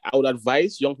I would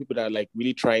advise young people that are like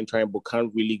really trying, but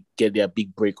can't really get their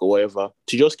big break or whatever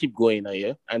to just keep going,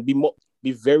 yeah, and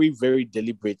be very, very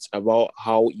deliberate about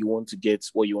how you want to get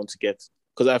what you want to get.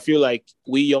 Because I feel like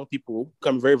we young people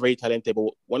can be very, very talented,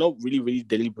 but we're not really, really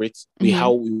deliberate with Mm-hmm.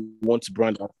 how we want to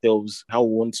brand ourselves, how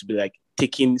we want to be like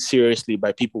taken seriously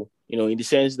by people. In the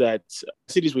sense that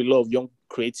I see this with a lot of young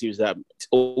creatives that it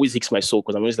always hits my soul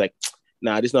because I'm always like,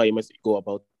 nah, this is not how you must go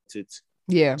about it.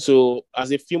 Yeah. So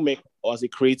as a filmmaker or as a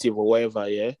creative or whatever,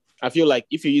 yeah, I feel like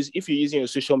if you're using your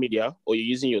social media or you're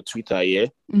using your Twitter, yeah,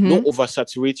 don't Mm-hmm.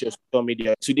 oversaturate your social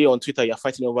media. Today on Twitter, you're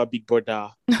fighting over Big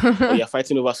Brother or you're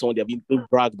fighting over someone that being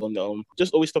bragged on.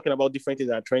 Just always talking about different things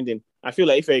that are trending. I feel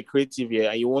like if you're a creative,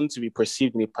 yeah, and you want to be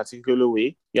perceived in a particular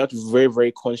way, you have to be very,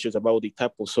 very conscious about the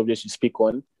type of subjects you speak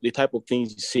on, the type of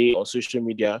things you say on social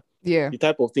media, Yeah. the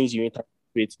type of things you interact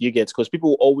with, you get, because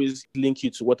people will always link you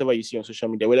to whatever you see on social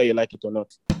media, whether you like it or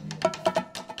not.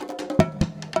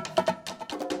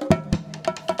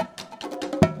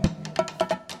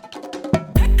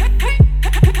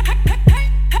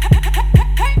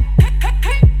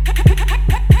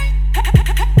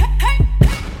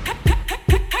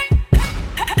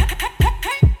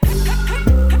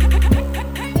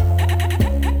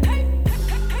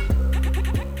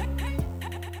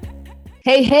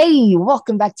 Hey, hey,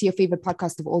 welcome back to your favorite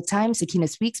podcast of all time, Sakina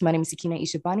Speaks. My name is Sakina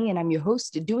Ishabani, and I'm your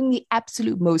host, doing the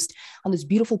absolute most on this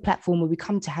beautiful platform where we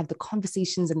come to have the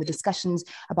conversations and the discussions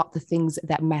about the things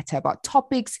that matter, about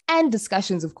topics and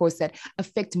discussions, of course, that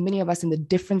affect many of us in the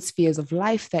different spheres of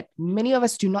life that many of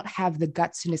us do not have the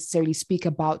guts to necessarily speak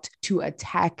about, to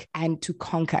attack, and to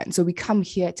conquer. And so we come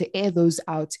here to air those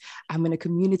out in a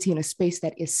community, in a space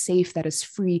that is safe, that is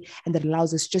free, and that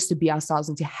allows us just to be ourselves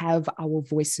and to have our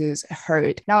voices heard.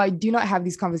 Now, I do not have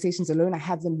these conversations alone. I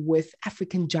have them with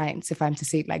African giants, if I'm to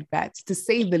say it like that, to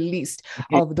say the least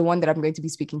of the one that I'm going to be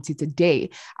speaking to today.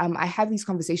 I have these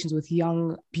conversations with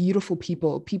young, beautiful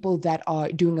people that are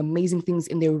doing amazing things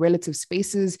in their relative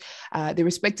spaces, their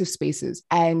respective spaces,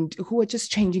 and who are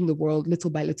just changing the world little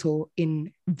by little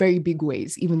in very big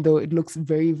ways, even though it looks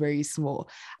very, very small.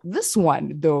 This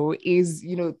one, though, is,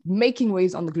 making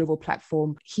waves on the global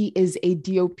platform. He is a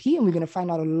DOP, and we're going to find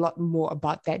out a lot more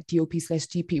about that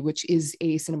DOP/GP, which is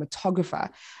a cinematographer.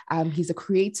 He's a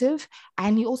creative,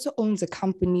 and he also owns a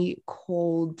company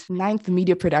called Ninth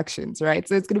Media Productions, right?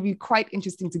 So it's going to be quite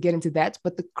interesting to get into that.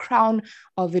 But the crown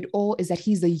of it all is that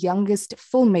he's the youngest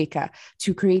filmmaker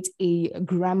to create a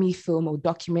Grammy film or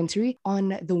documentary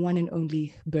on the one and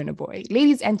only Burna Boy.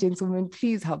 Ladies and gentlemen,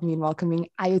 please help me in welcoming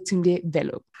Ayotunde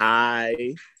Bello.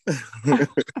 Hi.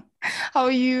 How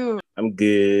are you? I'm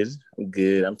good.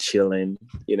 I'm chilling,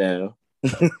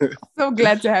 So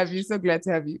glad to have you. So glad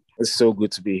to have you. It's so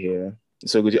good to be here.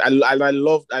 It's so good. I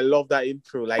love that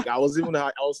intro. Like I was so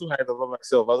hyped about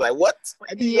myself. I was like, what?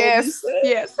 I didn't know this.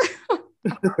 Yes.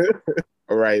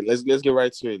 All right, let's get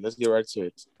right to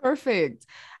it. Perfect.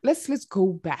 Let's go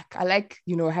back. I like,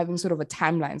 having sort of a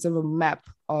timeline, sort of a map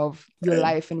of your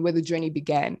life and where the journey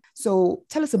began. So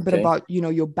tell us a bit about,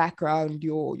 your background,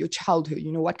 your childhood.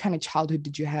 What kind of childhood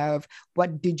did you have?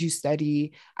 What did you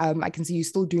study? I can see you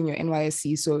still doing your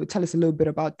NYSC. So tell us a little bit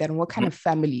about that and what kind of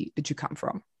family did you come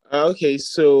from? Okay,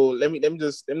 so let me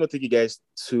not take you guys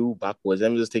too backwards.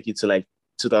 Let me just take you to like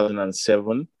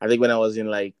 2007. I think when I was in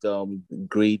like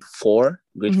grade 4,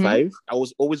 grade 5, I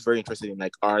was always very interested in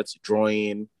like art,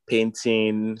 drawing,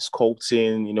 painting,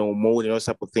 sculpting, molding, all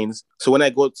type of things. So when I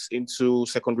got into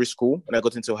secondary school, when I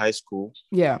got into high school,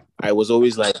 yeah, I was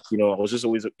always like, I was just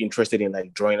always interested in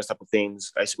like drawing, those type of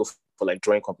things. I used to go for like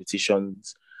drawing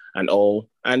competitions and all.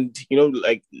 And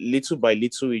like little by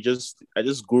little, I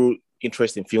just grew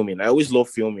interest in filming. I always love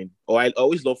filming, or I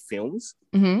always love films.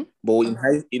 But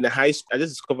in the high school, I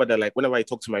just discovered that like whenever I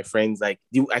talk to my friends, like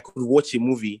I could watch a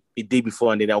movie a day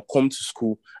before, and then I'll come to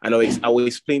school and I will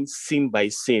explain scene by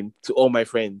scene to all my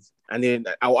friends, and then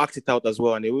I'll act it out as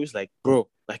well. And they always like, bro,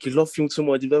 like you love film so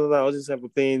much, blah, blah, blah, all these type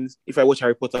of things. If I watch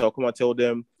Harry Potter, I'll come and tell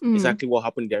them exactly what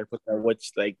happened in Harry Potter. I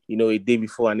watched like a day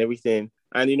before and everything.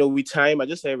 And with time, I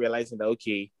just started realizing that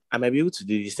okay, I might be able to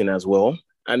do this thing as well.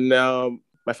 And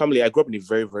my family, I grew up in a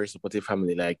very, very supportive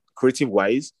family. Like creative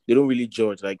wise, they don't really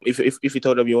judge. Like if you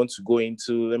told them you want to go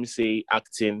into, let me say,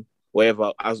 acting,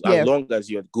 whatever, as long as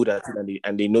you're good at it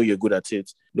and they know you're good at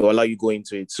it, they'll allow you go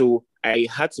into it. So I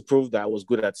had to prove that I was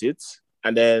good at it.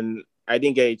 And then I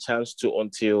didn't get a chance to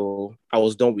until I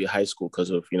was done with high school because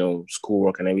of,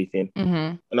 schoolwork and everything.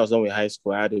 When I was done with high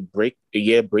school, I had a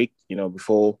year break,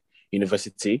 before,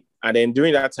 university. And then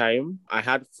during that time, I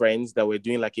had friends that were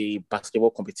doing like a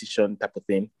basketball competition type of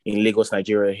thing in Lagos,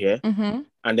 Nigeria here. Mm-hmm.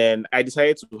 And then I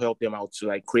decided to help them out to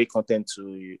like create content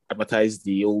to advertise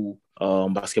the whole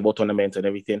basketball tournament and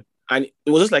everything. And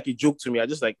it was just like a joke to me. I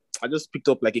just picked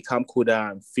up like a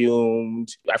camcorder and filmed.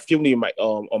 I filmed it in my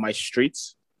on my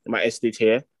streets, in my estate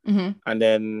here. Mm-hmm. And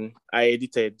then I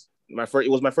edited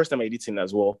it was my first time editing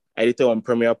as well. I edited on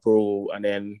Premiere Pro, and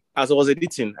then as I was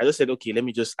editing, I just said, okay, let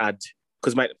me just add,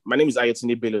 because my name is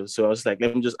Ayotunde Bello, so I was like,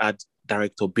 let me just add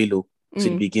Director Bello to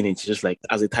the beginning, to just like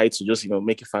as a title, just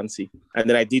make it fancy. And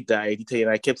then I did that, I edited it,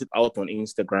 and I kept it out on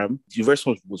Instagram. The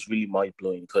response was really mind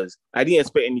blowing because I didn't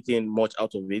expect anything much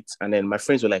out of it. And then my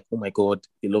friends were like, oh my god,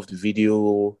 they love the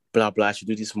video, blah blah, I should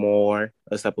do this more,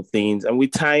 those type of things. And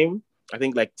with time, I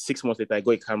think like 6 months later, I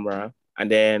got a camera. And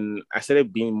then I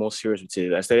started being more serious with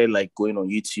it. I started like going on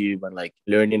YouTube and like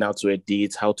learning how to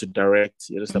edit, how to direct,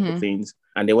 those type of things.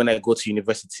 And then when I go to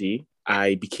university,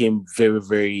 I became very,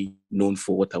 very known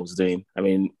for what I was doing. I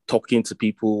mean, talking to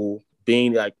people,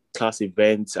 being like class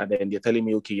events, and then they're telling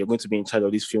me, okay, you're going to be in charge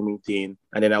of this filming thing.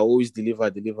 And then I always deliver.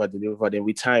 Then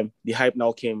with time, the hype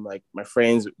now came. Like my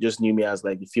friends just knew me as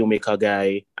like the filmmaker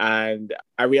guy. And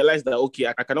I realized that,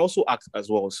 okay, I can also act as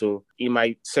well. So in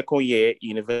my second year at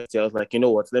university, I was like, you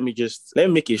know what, let me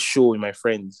make a show with my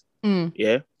friends.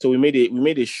 Yeah. So we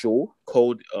made a show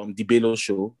called The Bello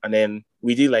Show. And then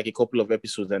we did like a couple of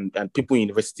episodes, and people in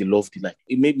university loved it. Like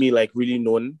it made me like really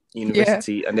known in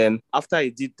university. Yeah. And then after I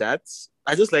did that,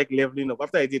 I just like leveling up.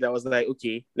 After I did, I was like,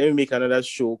 okay, let me make another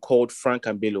show called Frank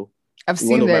and Bello. I've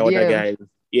seen that, other guys.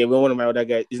 Yeah, one of my other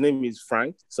guys, his name is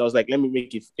Frank. So I was like, let me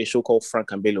make a show called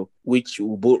Frank and Bello, which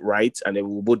we'll both write, and then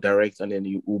we'll both direct, and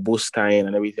then we'll both star in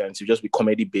and everything. And so just be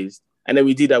comedy based. And then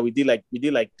we did that. We did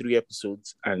like 3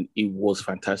 episodes, and it was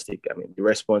fantastic. I mean, the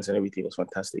response and everything was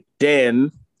fantastic.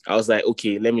 Then I was like,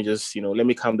 okay, let me just, let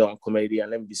me calm down on comedy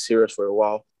and let me be serious for a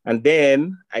while. And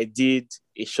then I did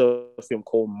a short film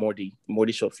called Morty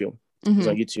short film. It was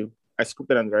on YouTube. I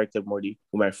scripted and directed Morty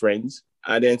with my friends.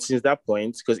 And then since that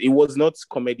point, because it was not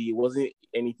comedy, it wasn't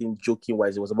anything joking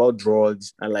wise, it was about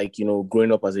drugs and like,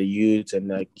 growing up as a youth and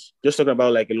like just talking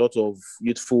about like a lot of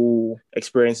youthful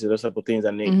experiences, those type of things,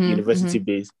 and university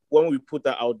based. When we put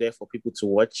that out there for people to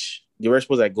watch, the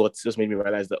response I got just made me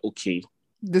realize that, okay,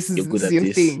 this is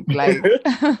your thing. Like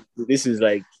this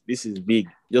is big.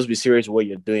 Just be serious with what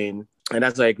you're doing. And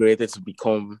that's why I created to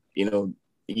become,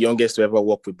 youngest to ever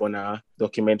work with Burna.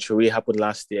 Documentary happened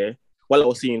last year while I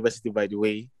was in university, by the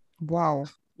way. Wow.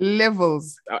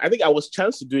 Levels. I think I was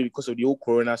chanced to do it because of the whole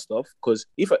Corona stuff. Because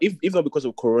if not because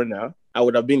of Corona, I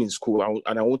would have been in school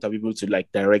and I wouldn't have been able to like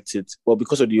direct it. But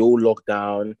because of the whole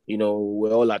lockdown,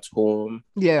 we're all at home.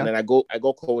 Yeah. And then I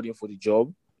got called in for the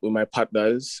job with my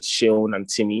partners, Sheon and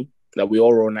Timmy, that we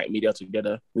all run Night Media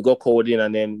together. We got called in,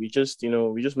 and then we just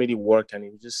made it work, and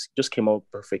it just came out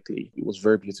perfectly. It was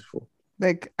very beautiful.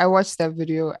 Like I watched that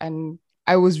video and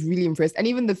I was really impressed. And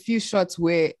even the few shots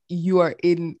where you are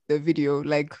in the video,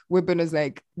 like Webben is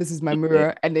like, this is my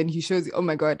mirror. And then he shows you, oh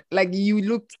my God, like you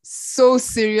looked so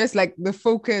serious. Like the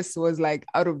focus was like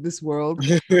out of this world.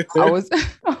 I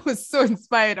was so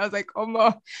inspired. I was like, oh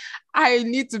my, I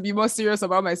need to be more serious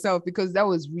about myself, because that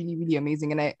was really, really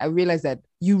amazing. And I realized that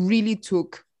you really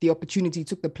took the opportunity,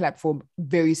 took the platform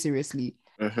very seriously.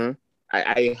 Mm-hmm.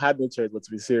 I had no choice but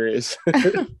to be serious.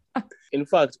 In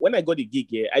fact, when I got the gig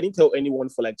here, I didn't tell anyone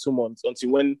for like 2 months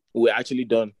until when we were actually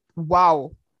done.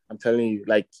 Wow. I'm telling you,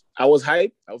 like I was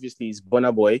hyped. Obviously, it's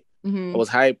Burna Boy. I was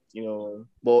hyped,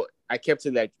 but I kept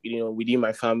it like, within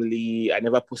my family. I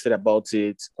never posted about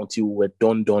it until we were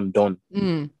done.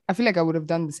 I feel like I would have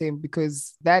done the same,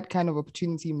 because that kind of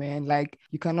opportunity, man, like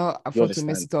you cannot afford to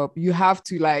mess it up. You have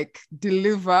to like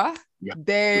deliver. Yeah.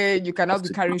 Then you cannot be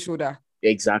carrying shoulder.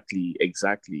 Exactly.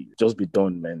 Just be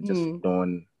done, man. Just be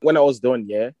done. When I was done,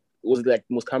 it was like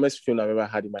the most calmest film I've ever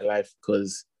had in my life,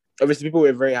 because obviously people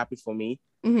were very happy for me.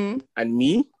 And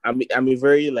me, I'm a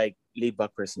very like laid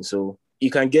back person. So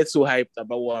you can get so hyped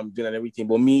about what I'm doing and everything.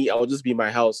 But me, I'll just be in my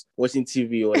house watching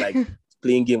TV or like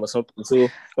playing game or something. So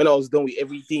when I was done with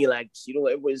everything, like,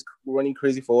 everybody's running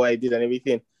crazy for what I did and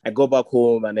everything, I got back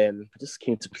home and then I just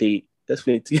came to play.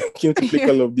 Definitely came to play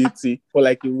Call of Duty for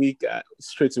like a week,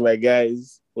 straight to my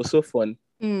guys. It was so fun.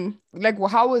 Like, well,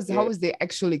 how was the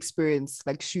actual experience,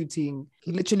 like shooting,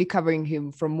 literally covering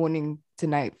him from morning to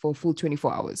night for a full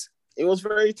 24 hours? It was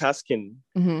very tasking.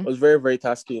 It was very, very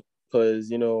tasking because,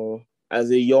 as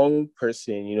a young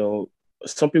person,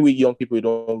 something with young people you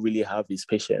don't really have is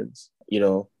patience,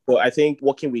 But But I think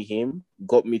working with him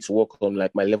got me to work on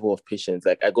like my level of patience.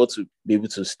 Like I got to be able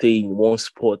to stay in one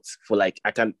spot for like,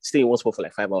 I can stay in one spot for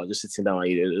like 5 hours, just sitting down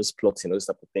and just plotting, those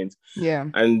type of things. Yeah.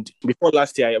 And before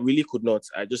last year, I really could not.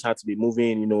 I just had to be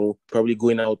moving, probably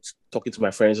going out, talking to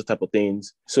my friends, those type of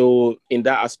things. So in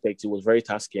that aspect, it was very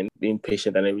tasking, being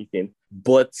patient and everything.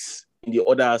 But in the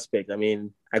other aspect, I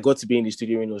mean, I got to be in the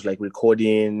studio when it was like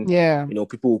recording. Yeah.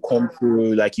 People will come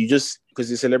through, like you just, because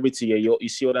he's a celebrity, you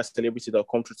see other celebrities that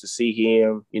come through to see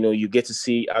him. You get to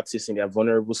see artists in their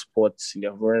vulnerable spots, in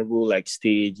their vulnerable like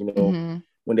stage, when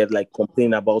they're like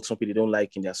complaining about something they don't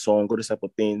like in their song, all those type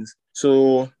of things.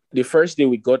 So the first day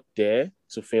we got there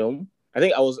to film, I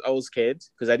think I was scared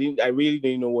because I really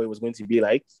didn't know what it was going to be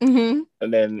like. Mm-hmm.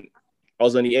 And then I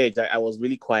was on the edge. I was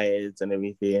really quiet and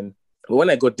everything. But when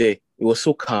I got there, it was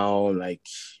so calm, like,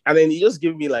 and then he just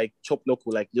gave me like chop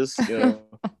knuckle, like just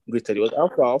greeted. It was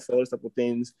alpha, all those type of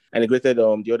things, and he greeted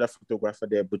the other photographer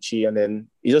there, Bucci, and then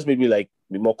he just made me like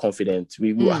be more confident.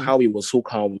 How he was so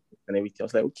calm and everything. I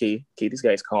was like, okay, this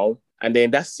guy is calm. And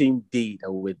then that same day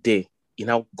that we were there, he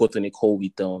now got on a call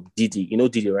with Diddy. You know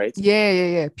Diddy, right?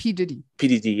 Yeah. P Diddy.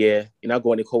 Yeah. He now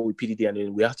got on a call with P Diddy, and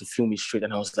then we have to film it straight.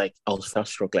 And I was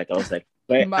starstruck. Like I was like,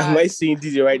 am I seeing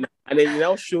Diddy right now? And then he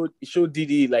now showed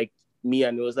Diddy like me,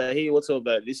 and it was like, hey, what's up?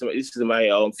 This is my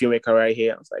filmmaker right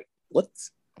here. I was like, what?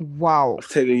 Wow. I'm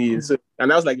telling you. So,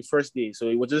 and that was like the first day. So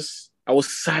it was just, I was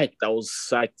psyched.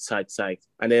 Psyched.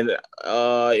 And then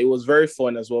it was very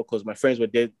fun as well because my friends were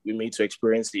there with me to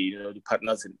experience the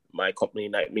partners in my company,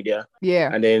 Night Media. Yeah.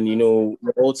 And then,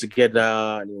 we're all together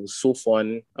and it was so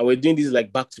fun. And we're doing this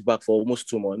like back to back for almost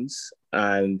 2 months.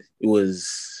 And it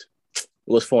was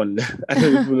fun. I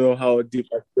don't even know how deep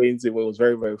I went into it, but it was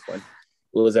very, very fun.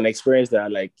 It was an experience that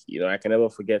I can never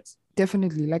forget.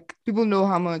 Definitely. Like people know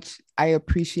how much I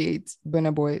appreciate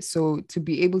Burna Boy. So to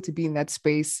be able to be in that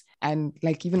space and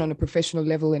like even on a professional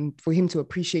level and for him to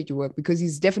appreciate your work, because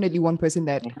he's definitely one person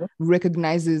that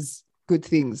recognizes good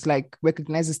things, like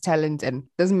recognizes talent, and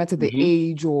doesn't matter the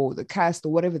age or the cast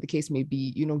or whatever the case may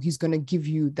be, he's going to give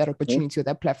you that opportunity or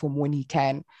that platform when he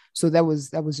can. So that was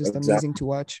just amazing to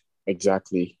watch.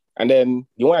 Exactly. And then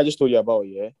the one I just told you about,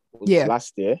 was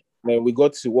last year. Then we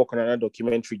got to work on another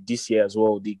documentary this year as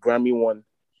well, the Grammy one.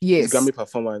 Yes. The Grammy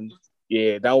performance.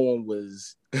 Yeah, that one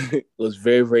was was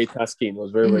very, very tasking. It was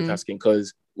very, very tasking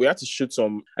because we had to shoot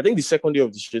I think the second day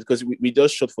of the shoot, because we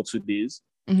just shot for 2 days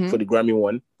for the Grammy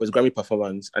one, was Grammy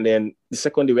performance. And then the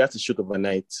second day we had to shoot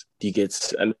overnight,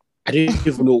 and I didn't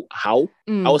even know how.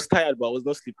 I was tired, but I was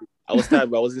not sleeping. I was tired,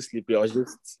 but I wasn't sleeping.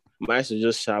 My eyes were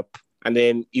just sharp. And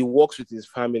then he works with his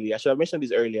family. I should have mentioned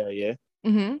this earlier, yeah?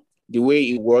 The way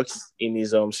it works in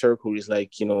his circle is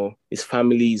like, his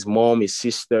family, his mom, his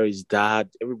sister, his dad,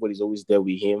 everybody's always there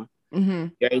with him.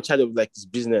 You're in charge of like his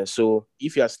business. So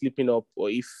if you're sleeping up or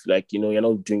if like, you're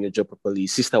not doing your job properly,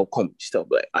 his sister will come. Sister will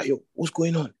be like, Ayo, what's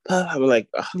going on? I'm like,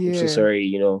 I'm so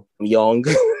sorry, I'm young.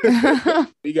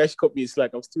 You guys cut me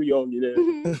slack. I'm still young,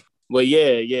 But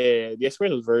yeah, the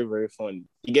experience was very, very fun.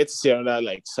 You get to see another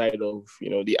like side of,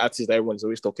 the artist that everyone's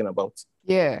always talking about.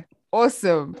 Yeah.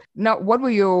 Awesome. Now, what were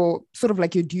your sort of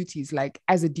like your duties like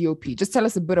as a DOP? Just tell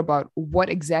us a bit about what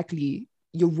exactly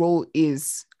your role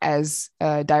is as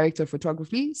a director of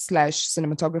photography /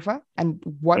 cinematographer, and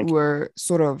what were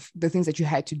sort of the things that you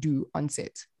had to do on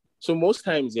set? So most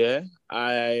times,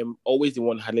 I'm always the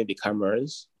one handling the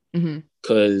cameras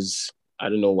because I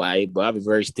don't know why, but I have a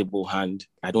very stable hand.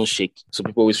 I don't shake. So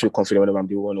people always feel confident whenever I'm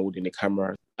the one holding the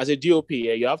camera. As a DOP,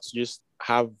 you have to just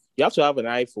have an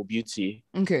eye for beauty.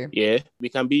 Okay. Yeah. We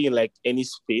can be in like any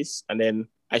space, and then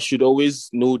I should always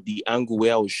know the angle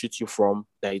where I will shoot you from,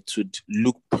 that it would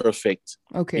look perfect.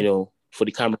 Okay. For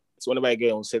the camera. So whenever I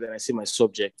get on set and I see my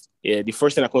subject, the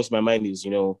first thing that comes to my mind is,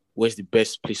 where's the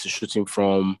best place to shoot him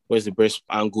from? Where's the best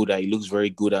angle that he looks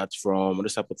very good at from?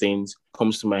 Those type of things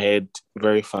comes to my head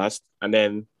very fast. And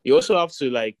then you also have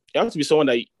to be someone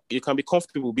that you can be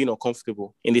comfortable being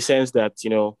uncomfortable, in the sense that,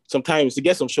 sometimes to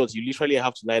get some shots, you literally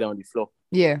have to lie down on the floor.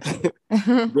 Yeah.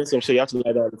 Get some shots, you have to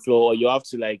lie down on the floor, or you have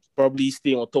to like probably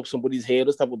stay on top of somebody's head,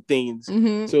 those type of things.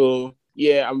 So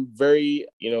yeah, I'm very,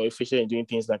 efficient in doing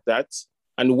things like that.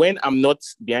 And when I'm not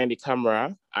behind the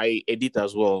camera, I edit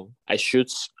as well. I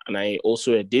shoot and I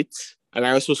also edit. And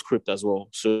I also script as well.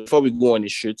 So before we go on the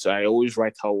shoots, I always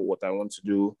write out what I want to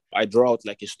do. I draw out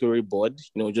like a storyboard,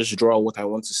 just draw out what I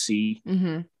want to see.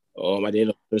 At the end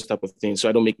of those type of things, so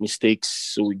I don't make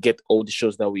mistakes. So we get all the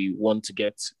shows that we want to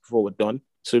get before we're done.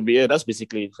 So yeah, that's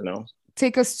basically it for now.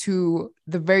 Take us to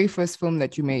the very first film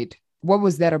that you made. What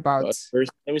was that about?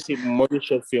 First, let me see,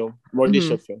 short film.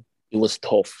 It was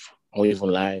tough. I won't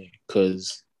even lie,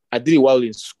 because I did it while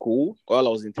in school, while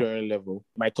I was in theory level,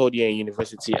 my third year in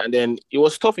university. And then it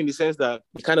was tough in the sense that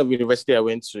the kind of university I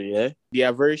went to, yeah, they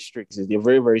are very strict. They're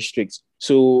very, very strict.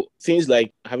 So things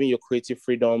like having your creative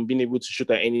freedom, being able to shoot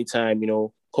at any time,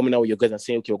 coming out with your guys and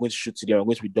saying, okay, we're going to shoot today, we're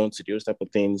going to be done today, those type of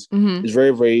things. It's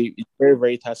very,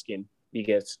 very tasking. You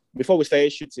get, before we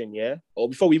started shooting, yeah, or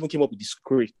before we even came up with the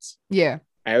script, yeah,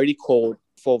 I already called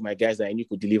 4 of my guys that I knew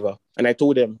could deliver. And I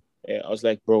told them, I was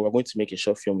like, bro, we're going to make a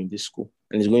short film in this school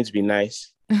and it's going to be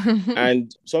nice.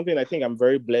 And something I think I'm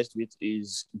very blessed with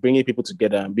is bringing people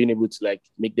together and being able to like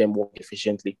make them work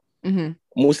efficiently.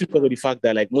 Mostly because of the fact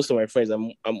that like most of my friends,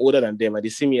 I'm older than them and they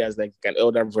see me as like an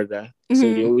elder brother. So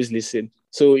they always listen.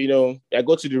 So, I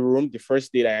got to the room the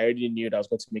first day that I already knew that I was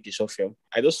going to make a short film.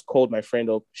 I just called my friend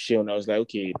up, Sheon. I was like,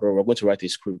 okay, bro, we're going to write a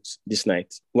script this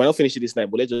night. We're not finishing this night,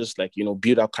 but let's just like,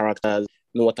 build our characters,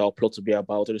 know what our plot to be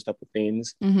about, all those type of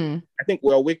things. I think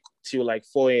we're awake till like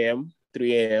 4 a.m.,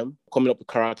 3 a.m., coming up with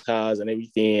characters and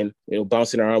everything,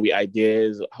 bouncing around with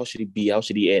ideas. How should it be? How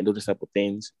should it end? All those type of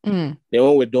things. Then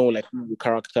when we're done, like with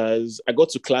characters, I got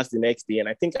to class the next day and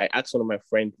I think I asked one of my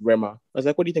friends, Rema, I was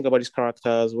like, what do you think about these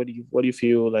characters? What do you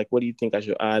feel? Like, what do you think I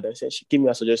should add? I said, she gave me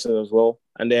a suggestion as well.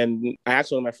 And then I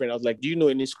asked one of my friends, I was like, do you know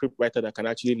any script writer that can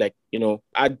actually like,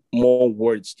 add more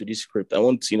words to this script? I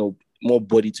want, more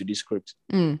body to this script.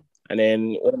 And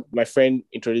then my friend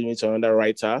introduced me to another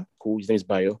writer, his name is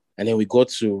Bayo. And then we got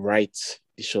to write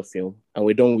the short film and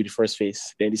we're done with the first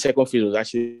phase. Then the second phase was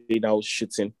actually now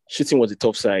shooting. Shooting was the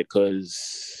tough side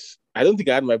because I don't think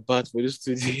I had my bat for this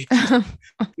 2 days.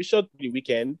 We shot the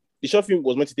weekend. The short film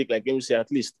was meant to take like, let me say,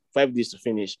 at least 5 days to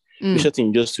finish. We shot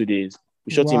in just 2 days.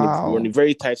 We shot him on a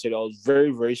very tight set. I was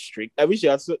very, very strict. I wish you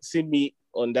had seen me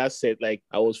on that set. Like,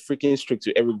 I was freaking strict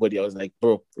to everybody. I was like,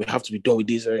 bro, we have to be done with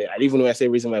this already. I didn't even know I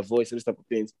said raising my voice and this type of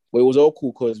things. But it was all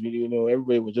cool because,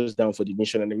 everybody was just down for the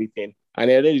mission and everything. And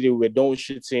at the end of the day, we were done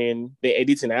shooting. The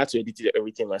editing, I had to edit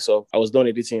everything myself. I was done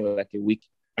editing in like a week.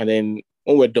 And then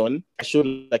when we're done, I showed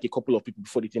like a couple of people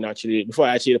before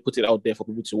I actually put it out there for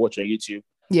people to watch on YouTube.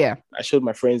 Yeah. I showed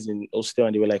my friends in Ulster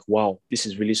and they were like, wow, this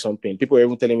is really something. People were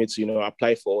even telling me to,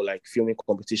 apply for like filming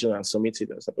competition and submit it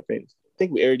and stuff of things. I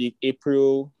think we aired it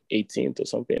April 18th or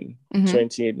something,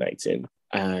 2019.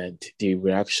 And the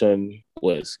reaction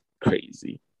was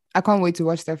crazy. I can't wait to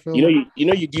watch that film. You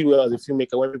did well as a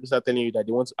filmmaker when people start telling you that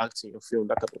they want to act in your film,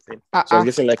 that type of thing. So I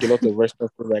was getting like a lot of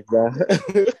responses like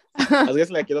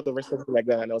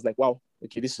that. And I was like, wow,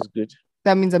 okay, this is good.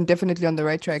 That means I'm definitely on the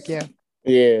right track, yeah.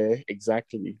 Yeah,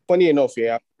 exactly. Funny enough,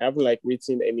 yeah, I haven't like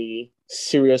written any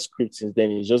serious scripts since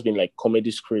then. It's just been like comedy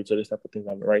scripts or this type of things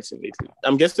I'm writing lately.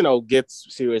 I'm guessing I'll get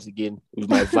serious again with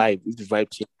my vibe, with the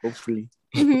vibe change, hopefully.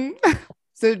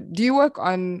 So do you work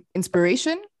on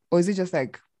inspiration or is it just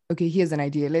like, okay, here's an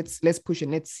idea. Let's push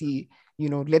and let's see,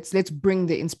 let's bring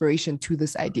the inspiration to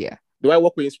this idea. Do I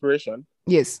work with inspiration?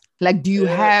 Yes. Like, do you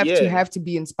have to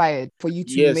be inspired for you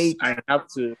to make? Yes, I have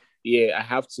to. Yeah, I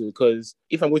have to, because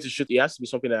if I'm going to shoot, it has to be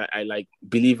something that I like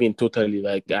believe in totally.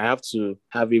 Like, I have to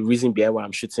have a reason behind why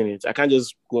I'm shooting it. I can't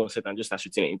just go on set and just start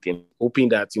shooting anything, hoping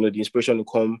that, the inspiration will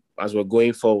come as we're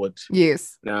going forward.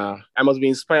 Yes. Now, I must be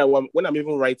inspired. When I'm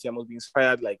even writing, I must be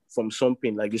inspired like from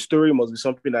something. Like, the story must be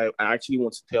something that I actually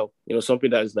want to tell,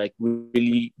 something that is like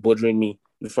really bothering me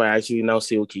before I actually now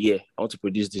say, okay, yeah, I want to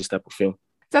produce this type of film.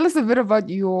 Tell us a bit about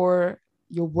your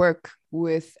work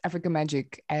with Africa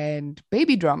Magic and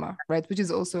Baby Drama, right? Which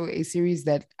is also a series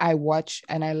that I watch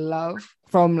and I love,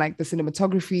 from like the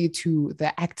cinematography to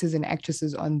the actors and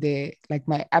actresses on there. Like,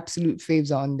 my absolute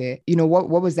faves are on there.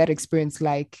 What was that experience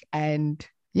like? And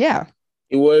yeah.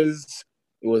 It was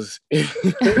it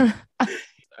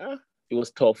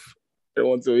was tough. I don't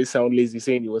want to always sound lazy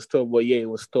saying it was tough, but yeah, it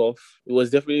was tough. It was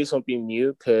definitely something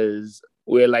new because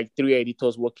we're like 3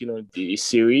 editors working on the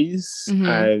series,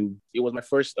 and it was my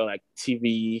first like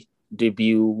TV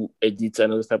debut edit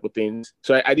and those type of things.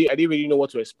 So I didn't really know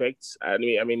what to expect. I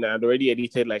mean, I'd already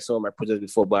edited like some of my projects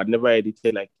before, but I'd never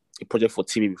edited like a project for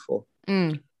TV before.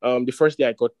 The first day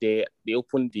I got there, they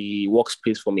opened the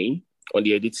workspace for me on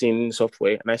the editing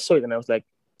software, and I saw it and I was like,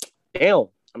 damn,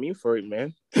 I'm in for it,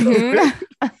 man.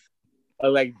 I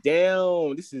was like,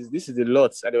 damn, this is a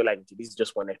lot. And they were like, this is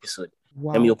just one episode.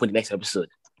 Wow. Let me open the next episode.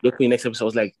 They opened the next episode. I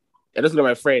was like, I just looked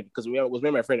at my friend, because I was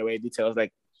with my friend and we edited. I was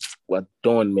like, we're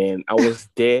done, man. I was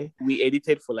there. We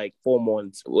edited for like 4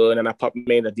 months. We were in an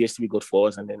apartment that DSTV got for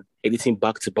us, and then editing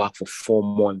back to back for 4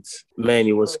 months. Man,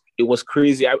 it was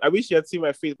crazy. I wish you had seen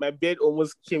my face. My bed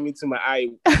almost came into my eye.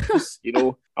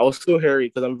 I I was so hairy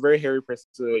because I'm a very hairy person.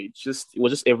 So it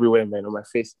was just everywhere, man, on my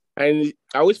face. And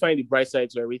I always find the bright side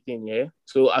to everything, yeah.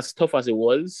 So as tough as it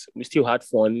was, we still had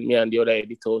fun. Me and the other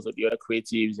editors or the other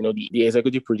creatives, the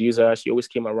executive producer, she always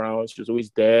came around. She was always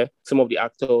there. Some of the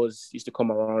actors used to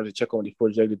come around to check on the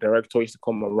project. The director used to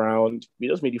come around. We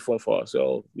just made it fun for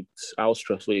ourselves with how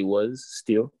stressful it was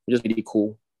still. We just made it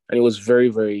cool. And it was very,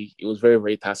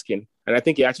 very tasking. And I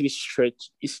think it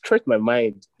stretched my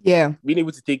mind. Yeah. Being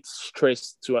able to take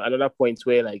stress to another point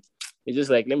where like, it's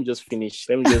just like, let me just finish.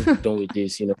 Let me just be done with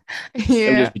this, Yeah. Let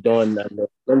me just be done. And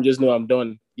let me just know I'm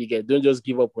done. Don't just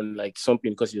give up on like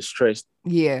something because you're stressed.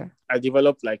 Yeah. I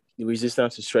developed like the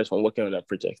resistance to stress from working on that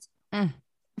project.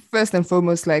 First and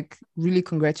foremost, like really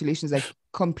congratulations, like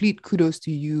complete kudos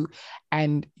to you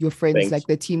and your friends. Thanks. Like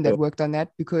the team that worked on that,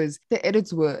 because the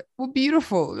edits were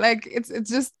beautiful. Like it's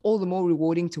just all the more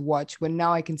rewarding to watch when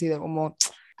now I can say that, Omo,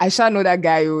 I shall know that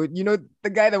guy, the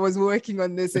guy that was working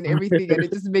on this and everything, and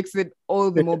it just makes it all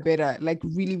the more better. Like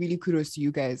really, really kudos to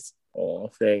you guys. Oh,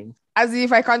 thanks. As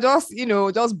if I can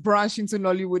just branch into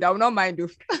Nollywood, I will not mind.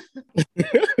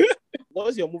 What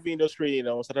was your movie industry in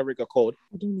South Africa called?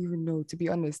 I don't even know, to be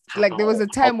honest. Like there was a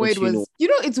time where it was,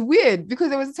 it's weird because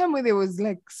there was a time where there was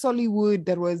like Sollywood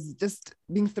that was just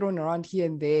being thrown around here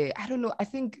and there. I don't know. I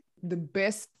think the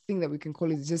best thing that we can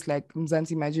call it is just like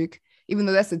Mzansi Magic, even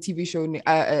though that's a TV show,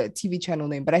 a TV channel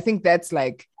name. But I think that's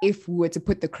like, if we were to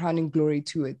put the crowning glory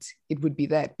to it, it would be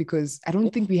that, because I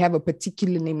don't think we have a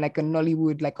particular name like a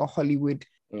Nollywood, like a Hollywood.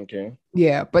 Okay.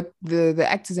 Yeah, but the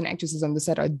actors and actresses on the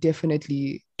set are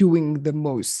definitely doing the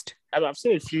most. I've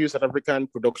seen a few South African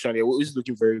production. They're always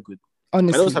looking very good.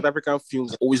 Honestly. I know South African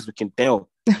films are always looking down.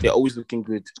 They're always looking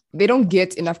good. They don't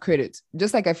get enough credit.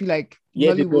 Just like I feel like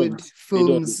Nollywood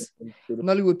films,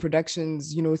 Nollywood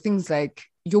productions, things like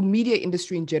your media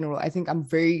industry in general. I think I'm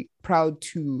very proud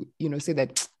to, say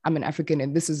that I'm an African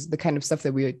and this is the kind of stuff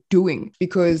that we're doing,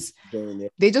 because there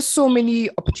are just so many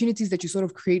opportunities that you sort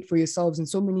of create for yourselves and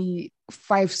so many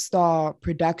 5-star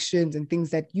productions and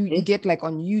things that you get like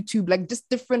on YouTube, like just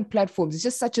different platforms. It's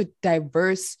just such a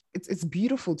diverse, it's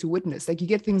beautiful to witness. Like you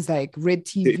get things like Red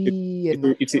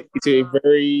TV it's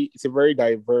a very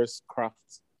diverse craft.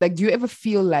 Like, do you ever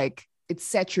feel like it's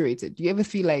saturated? Do you ever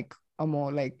feel like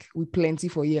more like we plenty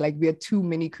for here, like we are too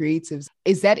many creatives?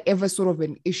 Is that ever sort of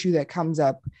an issue that comes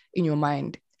up in your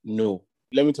mind? No.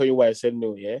 Let me tell you why I said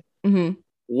no. Mm-hmm.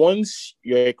 Once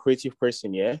you're a creative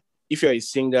person, if you're a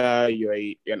singer, you're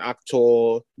an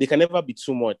actor, they can never be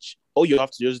too much. All you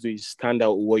have to just do is stand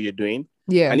out with what you're doing.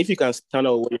 Yeah. And if you can stand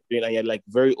out with what you're doing and you're like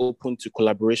very open to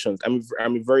collaborations,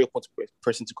 I'm a very open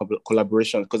person to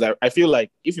collaborations, because I feel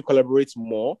like if you collaborate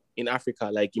more in Africa,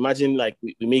 like imagine like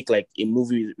we make like a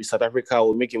movie with South Africa,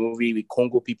 or make a movie with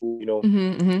Congo people,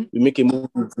 Mm-hmm. we make a movie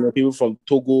with people from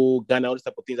Togo, Ghana, all these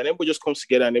type of things, and everybody just comes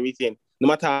together and everything, no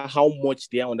matter how much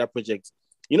they are on that project.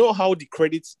 You know how the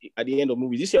credits at the end of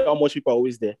movies, you see how much people are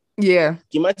always there. Yeah.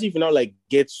 Imagine if you now like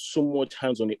get so much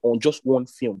hands on it on just one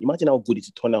film. Imagine how good it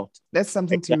will turn out. That's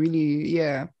something to really,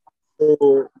 yeah.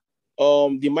 So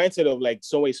the mindset of like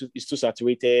somewhere is too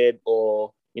saturated,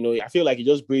 or I feel like it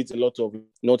just breeds a lot of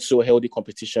not so healthy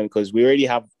competition, because we already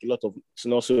have a lot of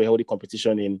not so healthy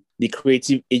competition in the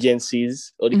creative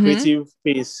agencies or the creative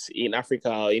space in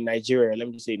Africa, or in Nigeria. Let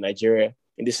me just say Nigeria,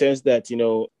 in the sense that,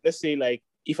 let's say like,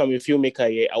 if I'm a filmmaker,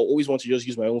 I always want to just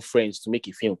use my own friends to make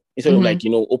a film, instead of like,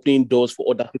 opening doors for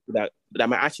other people that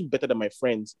might actually be better than my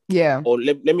friends. Yeah. Or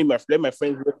let my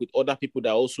friends work with other people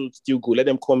that also still go. Let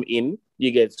them come in.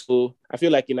 You get. So I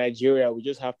feel like in Nigeria, we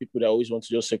just have people that always want to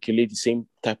just circulate the same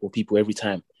type of people every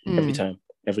time,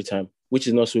 which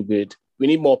is not so good. We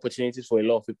need more opportunities for a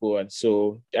lot of people. And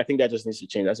so I think that just needs to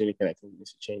change. That's the only thing I think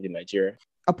needs to change in Nigeria.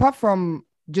 Apart from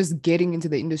just getting into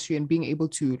the industry and being able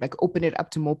to like open it up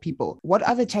to more people, what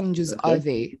other challenges are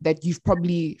there that you've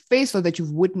probably faced or that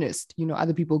you've witnessed,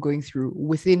 other people going through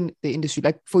within the industry?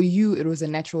 Like for you, it was a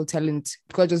natural talent.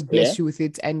 God just blessed you with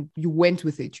it and you went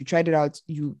with it. You tried it out,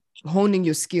 you honing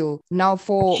your skill. Now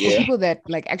for people that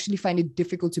like actually find it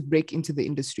difficult to break into the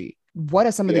industry, what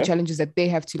are some of the challenges that they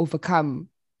have to overcome,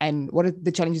 and what are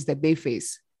the challenges that they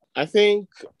face? I think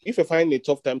if you find a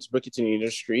tough time to break it in the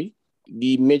industry,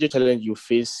 the major challenge you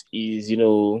face is,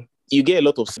 you get a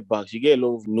lot of setbacks. You get a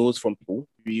lot of no's from people.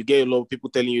 You get a lot of people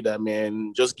telling you that,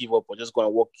 man, just give up or just go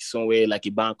and work somewhere like a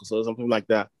bank or something like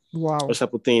that. Wow. Those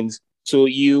type of things. So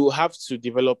you have to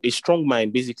develop a strong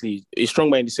mind, basically. A strong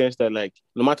mind in the sense that, like,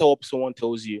 no matter what someone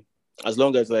tells you, as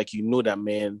long as, like, you know that,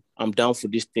 man, I'm down for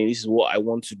this thing. This is what I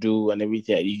want to do and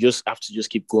everything. You just have to just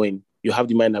keep going. You have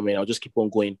the mind that, man, I'll just keep on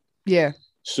going. Yeah.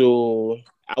 So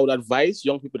I would advise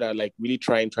young people that are like really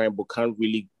trying, but can't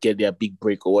really get their big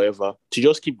break or whatever to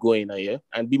just keep going, yeah,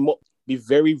 and be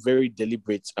very, very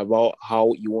deliberate about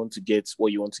how you want to get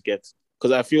what you want to get.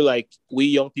 Because I feel like we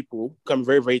young people become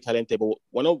very, very talented, but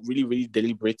we're not really, really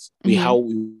deliberate with how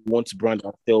we want to brand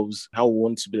ourselves, how we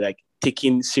want to be like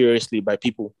taken seriously by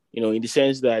people. You know, in the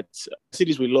sense that I see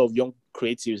this with a lot of young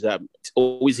creatives that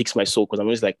always hits my soul because I'm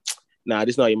always like, nah,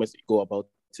 this is not how you must go about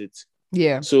it.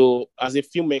 Yeah. So as a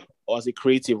filmmaker or as a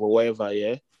creative or whatever,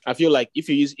 yeah, I feel like if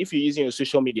you're using your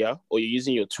social media or you're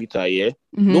using your Twitter, yeah,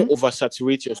 don't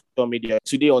oversaturate your social media.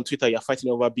 Today on Twitter, you're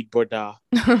fighting over Big Brother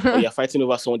or you're fighting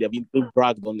over someone that being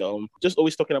bragged on. Just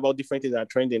always talking about different things that are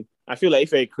trending. I feel like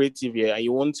if you're a creative, yeah, and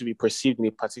you want to be perceived in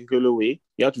a particular way,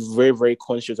 you have to be very, very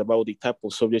conscious about the type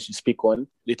of subjects you speak on,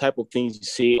 the type of things you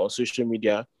say on social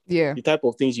media, the type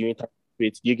of things you interact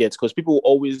with, you get, because people will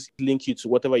always link you to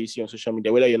whatever you see on social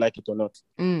media, whether you like it or not.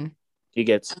 You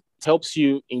get, it helps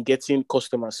you in getting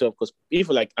customers self, because if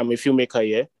like I'm a filmmaker,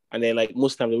 yeah, and then like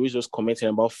most times they're always just commenting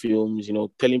about films, you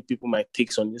know, telling people my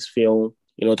takes on this film,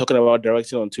 you know, talking about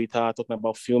directing on Twitter, talking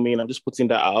about filming. I'm just putting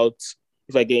that out.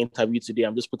 If I get interviewed today,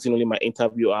 I'm just putting only my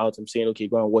interview out. I'm saying, okay,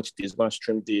 go and watch this, go and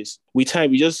stream this. With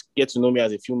time, you just get to know me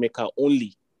as a filmmaker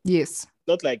only. Yes.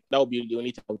 Not like that would be the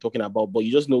only thing I'm talking about, but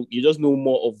you just know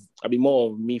more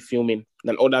of me filming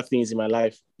than other things in my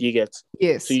life. You get?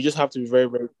 Yes. So you just have to be very,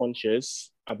 very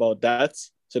conscious about that.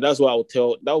 So that's what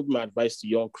that would be my advice to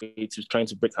young creatives trying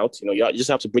to break out. You know, you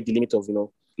just have to break the limit of, you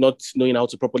know, not knowing how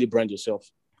to properly brand yourself.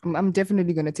 I'm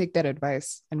definitely going to take that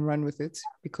advice and run with it,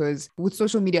 because with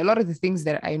social media, a lot of the things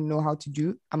that I know how to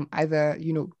do, I'm either,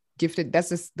 you know, gifted. That's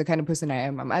just the kind of person I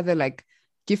am. I'm either like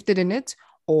gifted in it,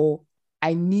 or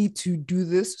I need to do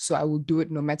this, so I will do it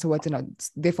no matter what, and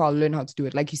therefore I'll learn how to do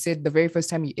it. Like you said, the very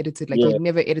first time you edited, like you'd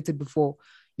never edited before,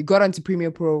 you got onto Premiere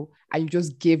Pro and you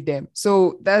just gave them.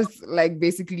 So that's like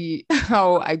basically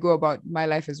how I go about my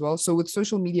life as well. So with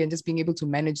social media and just being able to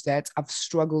manage that, I've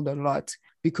struggled a lot,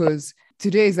 because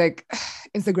today is like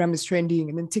Instagram is trending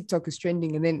and then TikTok is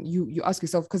trending, and then you ask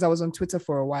yourself, because I was on Twitter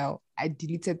for a while, I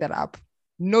deleted that app.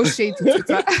 No shade to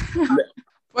Twitter.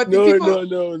 But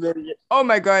no. Oh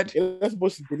my God. You're not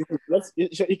supposed to delete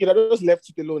it. You could have just left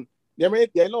it alone. There are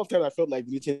a lot of times I felt like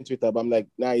deleting Twitter, but I'm like,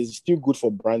 nah, it's still good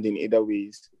for branding either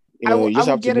ways. You know, you just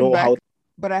have to know how.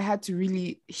 But I had to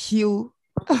really heal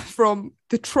from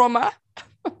the trauma.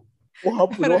 What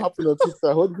happened on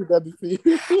Twitter? What did that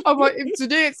do? But if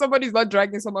today somebody's not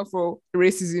dragging someone for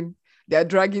racism, they're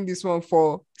dragging this one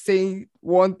for saying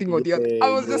one thing or the other. I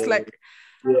was just like,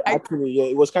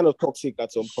 it was kind of toxic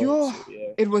at some point. So,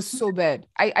 it was so bad.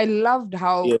 I loved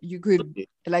how you could,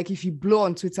 like, if you blow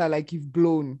on Twitter, like you've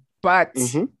blown, but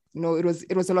you know, it was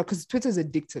a lot, because Twitter is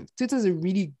addictive. Twitter is a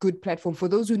really good platform for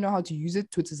those who know how to use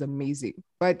it. Twitter is amazing,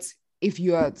 but if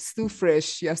you are still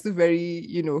fresh, you are still very,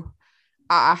 you know,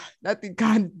 nothing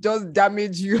can just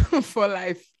damage you for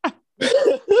life.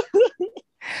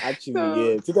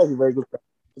 Actually, Twitter is a very good platform.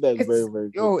 That's very, very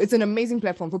good. It's an amazing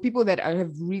platform for people that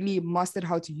have really mastered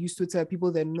how to use Twitter,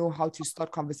 people that know how to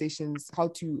start conversations, how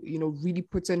to, you know, really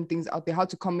put certain things out there, how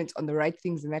to comment on the right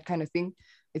things and that kind of thing.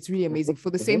 It's really amazing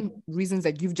for the same reasons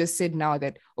that you've just said now,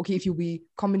 that, okay, if you'll be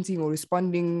commenting or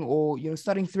responding or, you know,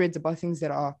 starting threads about things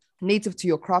that are native to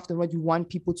your craft and what you want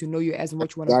people to know you as and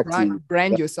what you want to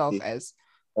brand yourself as,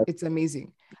 it's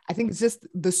amazing. I think it's just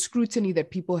the scrutiny that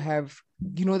people have,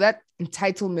 you know, that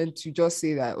entitlement to just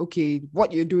say that, okay,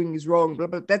 what you're doing is wrong, blah,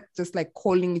 blah, that's just like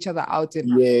calling each other out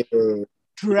and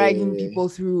dragging people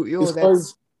through.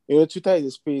 Because, you know, Twitter is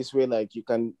a space where like you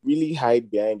can really hide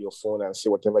behind your phone and say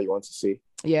whatever you want to say.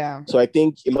 Yeah. So I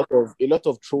think a lot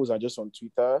of trolls are just on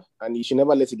Twitter, and you should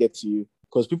never let it get to you,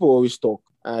 because people always talk,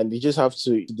 and you just have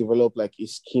to develop like a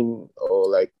skin or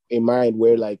like a mind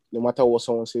where like no matter what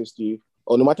someone says to you,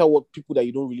 or no matter what people that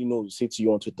you don't really know say to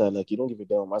you on Twitter, like you don't give a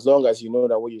damn. As long as you know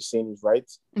that what you're saying is right,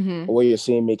 or what you're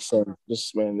saying makes sense,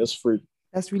 that's free.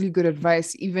 That's really good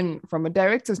advice, even from a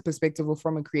director's perspective or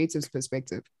from a creative's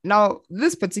perspective. Now,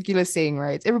 this particular saying,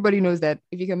 right? Everybody knows that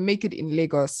if you can make it in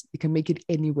Lagos, you can make it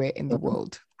anywhere in the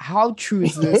world. How true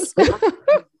is this?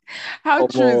 How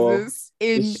true is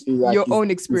this in your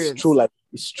own experience?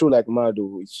 It's true like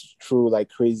Mado. It's true like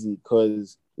crazy,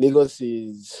 because Lagos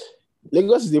is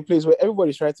a place where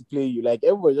everybody's trying to play you. Like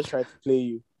everybody's just trying to play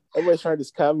you. Everybody's trying to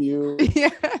scam you. Yeah.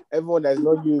 Everyone that's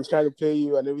not you is trying to play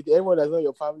you and everything. Everyone that's not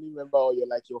your family member or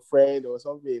your friend or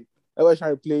something, everybody's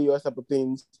trying to play you, all type of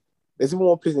things. There's even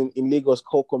one place in Lagos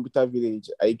called Computer Village,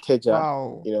 Ikeja.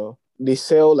 Wow. You know, they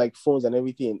sell like phones and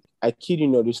everything. I kid you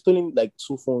not, they stolen like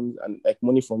 2 phones and like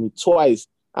money from me twice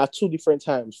at 2 different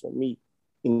times from me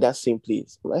in that same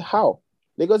place. I'm like, how?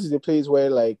 Lagos is a place where,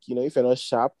 like, you know, if you're not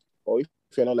sharp or if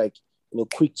you're not like,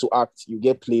 quick to act, you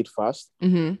get played fast.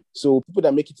 Mm-hmm. So people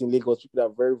that make it in Lagos, people that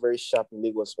are very, very sharp in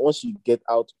Lagos, once you get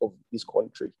out of this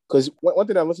country, because one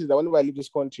thing I noticed is that whenever I leave this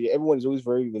country, everyone is always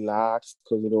very relaxed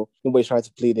because, nobody's trying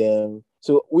to play them.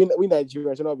 So we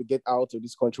Nigerians, whenever we get out of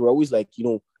this country, we're always like,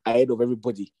 ahead of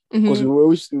everybody. Because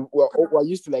we're used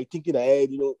to like thinking ahead,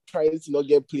 trying to not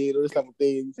get played, all those type of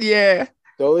things. Yeah.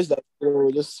 So always like,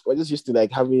 we're just used to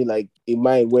like having like a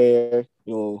mind where,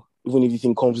 even if the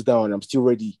thing comes down, I'm still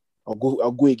ready. I'll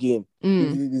go again.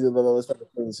 These are those type of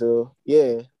things. So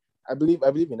yeah, I believe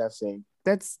in that saying.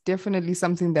 That's definitely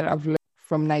something that I've learned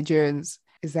from Nigerians,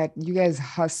 is that you guys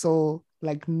hustle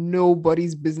like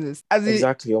nobody's business.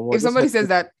 Exactly. If somebody says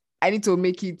that I need to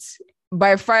make it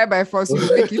by fire, by force, you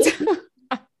make it.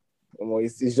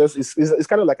 It's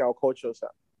kind of like our culture, sir.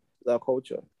 It's our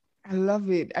culture. I love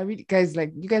it. I really, guys,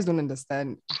 like, you guys don't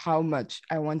understand how much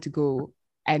I want to go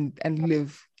and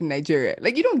live in Nigeria.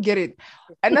 Like, you don't get it.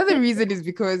 Another reason is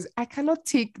because I cannot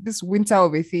take this winter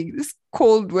of a thing, this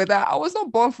cold weather. I was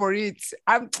not born for it.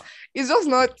 It's just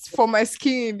not for my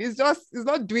skin. It's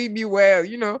not doing me well,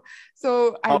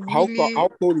 So how cold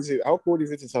is it? How cold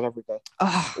is it in South Africa?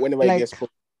 Whenever it gets cold.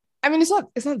 I mean, it's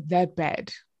not that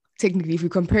bad. Technically, if you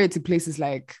compare it to places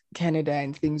like Canada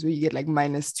and things where you get like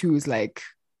 -2 is like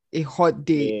a hot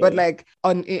day, but like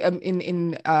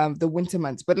in the winter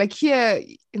months, but like here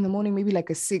in the morning, maybe like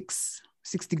a 6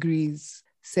 degrees,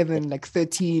 7, like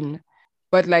 13.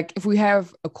 But like if we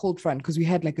have a cold front, because we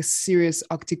had like a serious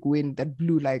Arctic wind that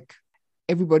blew, like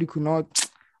everybody could not,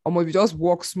 or if you just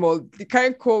walk small, the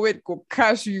kind of cold wind could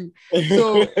catch you.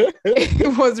 So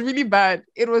it was really bad.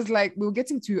 It was like we were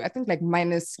getting to, I think, like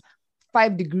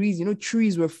 -5 degrees,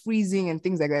 trees were freezing and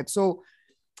things like that. So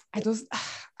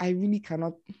I really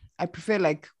cannot. I prefer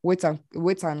like wet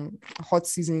and hot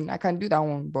season. I can do that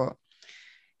one, but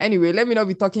anyway, let me not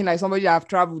be talking like somebody that have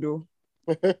traveled though.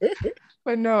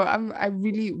 But no, I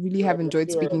really, really have enjoyed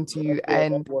speaking to you,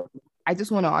 and I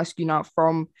just want to ask you now,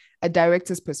 from a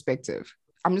director's perspective.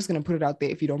 I'm just gonna put it out there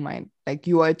if you don't mind. Like,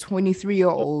 you are a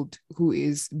 23-year-old who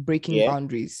is breaking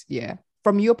boundaries. Yeah.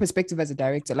 From your perspective as a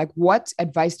director, like, what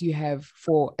advice do you have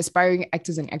for aspiring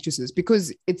actors and actresses?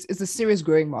 Because it's a serious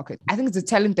growing market. I think it's a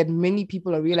talent that many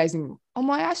people are realizing,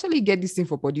 I actually get this thing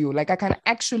for Podio. Like, I can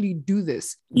actually do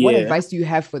this. Yeah. What advice do you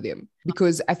have for them?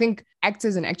 Because I think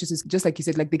actors and actresses, just like you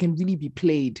said, like, they can really be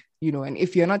played, and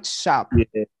if you're not sharp,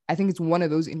 I think it's one of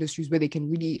those industries where they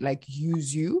can really like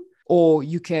use you, or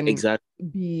you can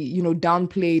be,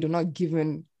 downplayed or not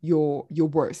given your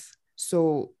worth.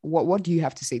 So what do you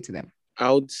have to say to them?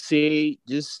 I would say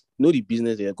just know the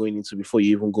business that you're going into before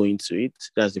you even go into it.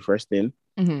 That's the first thing.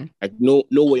 Mm-hmm. Like, know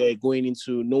what you're going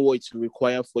into, know what it's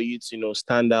required for you to,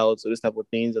 stand out, so this type of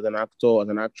things as an actor, as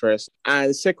an actress.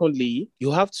 And secondly,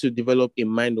 you have to develop a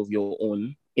mind of your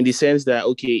own, in the sense that,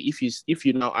 okay, if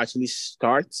you now actually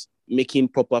start making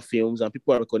proper films and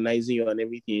people are recognizing you and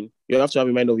everything, you have to have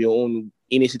a mind of your own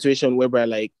in a situation whereby,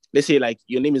 like, let's say like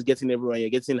your name is getting everywhere, you're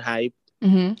getting hype,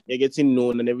 you're getting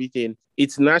known and everything.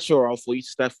 It's natural for you to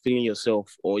start feeling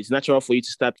yourself, or it's natural for you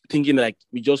to start thinking like,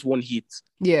 we just one hit.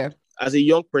 Yeah. As a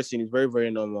young person, it's very,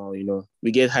 very normal,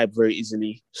 we get hyped very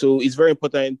easily. So it's very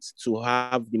important to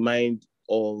have the mind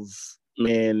of,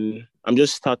 man, I'm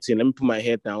just starting. Let me put my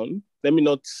head down. Let me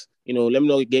not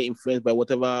get influenced by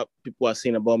whatever people are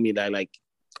saying about me, that like,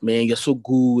 man, you're so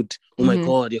good. Oh my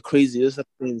God, you're crazy. Those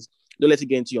things. Don't let it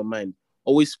get into your mind.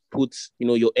 Always put,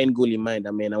 your end goal in mind.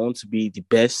 I mean, I want to be the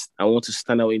best. I want to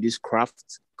stand out in this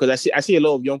craft. Because I see a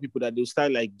lot of young people that they'll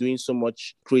start like doing so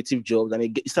much creative jobs, and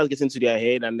it starts getting to their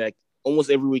head, and like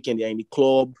almost every weekend they're in the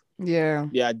club. Yeah.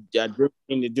 They are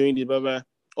drinking, they're doing this, blah, blah.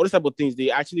 All these type of things, they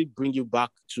actually bring you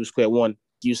back to square one.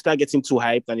 You start getting too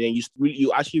hyped, and then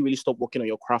you actually really stop working on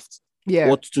your craft. Yeah.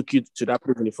 What took you to that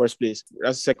place in the first place?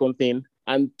 That's the second thing.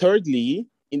 And thirdly,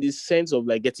 in the sense of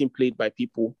like getting played by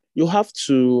people, you have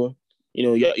to,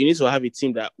 you need to have a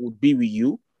team that would be with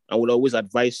you and would always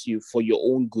advise you for your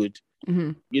own good.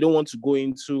 Mm-hmm. You don't want to go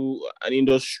into an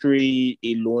industry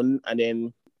alone, and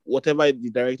then whatever the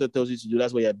director tells you to do,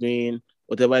 that's what you're doing.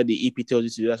 Whatever the EP tells you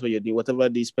to do, that's what you're doing. Whatever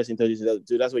this person tells you to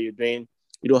do, that's what you're doing.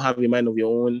 You don't have a mind of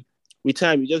your own. With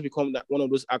time, you just become one of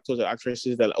those actors or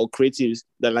actresses or creatives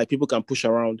that like people can push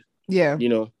around. Yeah.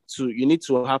 So you need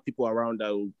to have people around that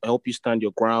will help you stand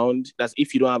your ground. That's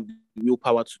if you don't have the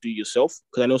willpower to do it yourself,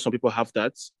 because I know some people have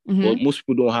that, but most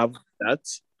people don't have that.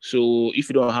 So if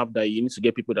you don't have that, you need to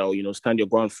get people that will, stand your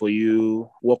ground for you,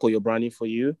 work on your branding for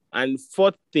you. And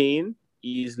fourth thing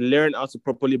is learn how to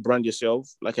properly brand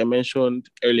yourself. Like I mentioned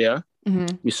earlier,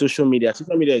 with social media.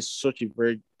 Social media is such a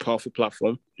very powerful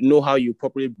platform. Know how you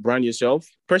properly brand yourself.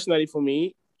 Personally, for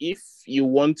me, if you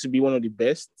want to be one of the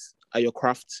best, at your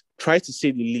craft, try to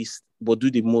say the least, but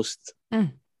do the most.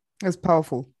 That's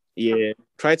powerful. Yeah,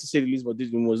 try to say the least, but do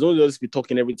the most. Don't just be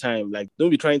talking every time. Like, don't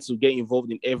be trying to get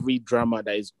involved in every drama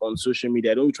that is on social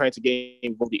media. Don't be trying to get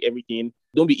involved in everything.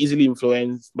 Don't be easily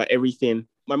influenced by everything.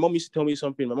 My mom used to tell me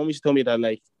something. My mom used to tell me that,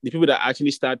 like, the people that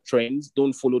actually start trends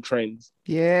don't follow trends.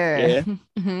 Yeah.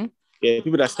 Yeah,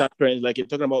 people that start trends, like you're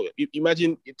talking about,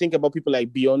 imagine, think about people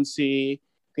like Beyonce,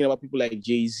 think about people like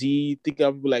Jay-Z, think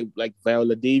about people like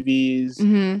Viola Davis,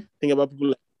 think about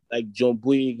people like John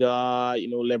Boyega,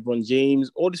 LeBron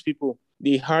James, all these people,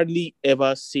 they hardly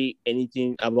ever say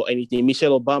anything about anything.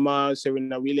 Michelle Obama,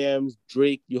 Serena Williams,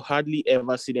 Drake, you hardly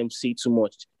ever see them say too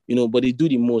much, but they do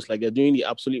the most, like they're doing the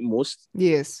absolute most.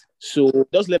 Yes. So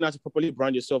just learn how to properly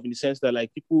brand yourself in the sense that,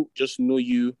 like, people just know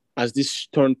you as this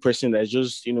stern person that's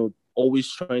just,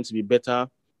 always trying to be better,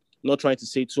 not trying to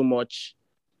say too much,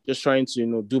 just trying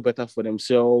to, do better for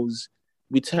themselves.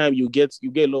 With time, you get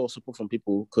a lot of support from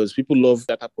people because people love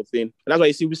that type of thing. And that's why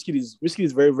you see Wizkid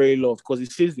is very, very loved because he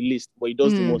says the least, but he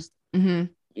does the most. No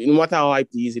matter how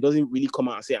hyped he is, he doesn't really come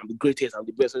out and say, I'm the greatest, I'm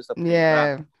the best.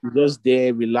 Yeah. He's just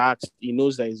there, relaxed. He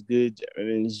knows that he's good.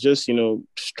 And he's just,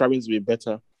 striving to be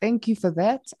better. Thank you for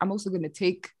that. I'm also going to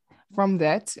take from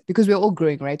that because we're all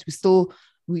growing, right?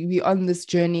 We're on this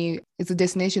journey. It's a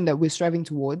destination that we're striving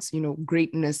towards,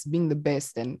 greatness, being the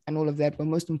best and all of that. But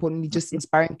most importantly, just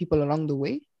inspiring people along the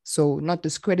way. So not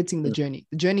discrediting the journey.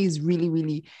 The journey is really,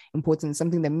 really important.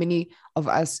 Something that many of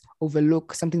us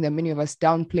overlook, something that many of us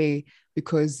downplay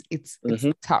because it's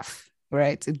tough,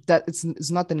 right?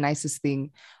 It's not the nicest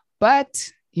thing,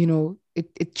 but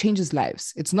it changes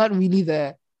lives. It's not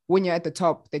really when you're at the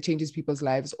top that changes people's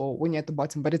lives or when you're at the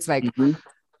bottom, but it's like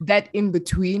that in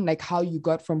between, like how you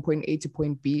got from point A to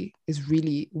point B is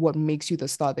really what makes you the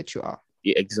star that you are.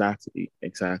 Yeah, exactly.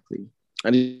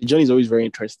 And the journey is always very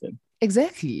interesting.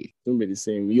 Exactly. Don't be the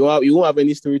same. You won't have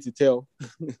any story to tell.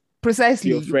 Precisely.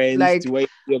 To your friends, to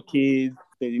your kids.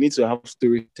 You need to have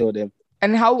story to tell them.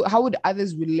 And how would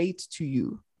others relate to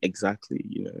you? Exactly.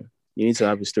 You need to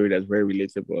have a story that's very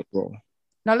relatable as well.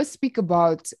 Now let's speak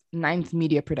about Ninth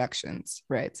Media Productions,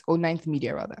 right? Or Ninth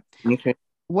Media rather. Okay.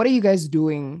 What are you guys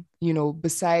doing,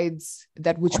 besides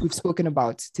that which we've spoken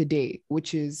about today,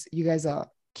 which is you guys are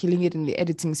killing it in the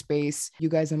editing space. You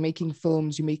guys are making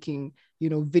films, you're making,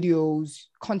 videos,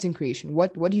 content creation.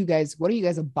 What are you guys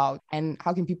about? And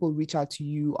how can people reach out to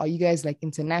you? Are you guys like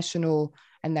international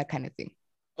and that kind of thing?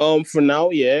 For now,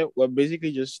 yeah, we're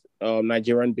basically just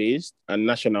Nigerian based and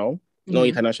national. Not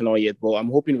international yet, but I'm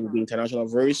hoping we'll be international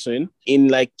very soon. In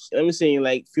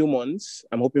few months,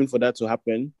 I'm hoping for that to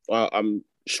happen. I'm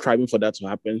striving for that to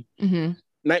happen.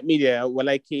 Night Media, we're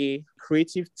like a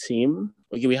creative team.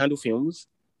 Okay, we handle films,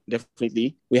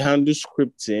 definitely. We handle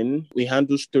scripting, we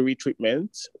handle story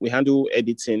treatment, we handle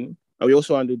editing, and we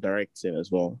also handle directing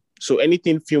as well. So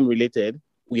anything film related,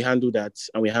 we handle that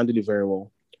and we handle it very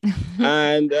well.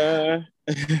 And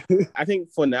I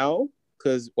think for now,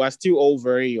 because we're still all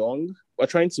very young, we're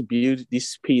trying to build this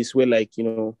space where,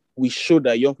 we show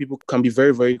that young people can be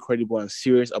very, very credible and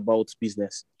serious about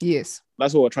business. Yes.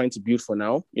 That's what we're trying to build for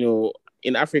now.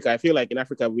 In Africa, I feel like in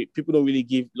Africa, people don't really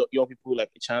give young people like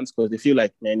a chance because they feel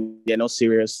like, man, they're not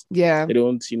serious. Yeah. They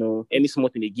don't, any small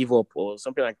thing they give up or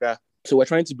something like that. So we're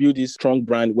trying to build this strong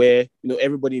brand where,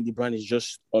 everybody in the brand is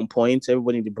just on point.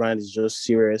 Everybody in the brand is just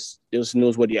serious. They just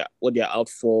knows what they're out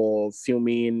for,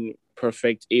 filming,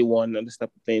 perfect, A1, and this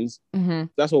type of things.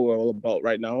 That's what we're all about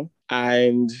right now.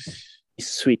 And it's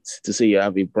sweet to say you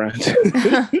have a brand.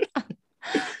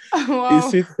 Wow. It's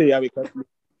sweet to say you have a company.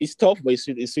 It's tough, but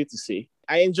it's sweet to say.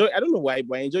 I don't know why,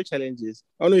 but I enjoy challenges.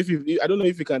 I don't know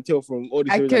if you can tell from all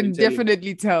the I can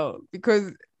definitely tell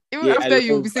because even after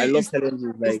you say it's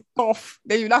challenges, it's tough,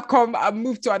 then you now come and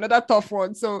move to another tough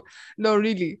one. So no,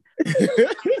 really.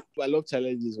 I love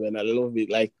challenges, man. I love it.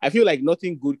 Like I feel like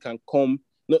nothing good can come.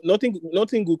 Nothing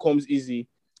good comes easy.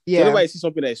 Yeah. So whenever I see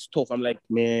something that is tough, I'm like,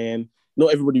 man,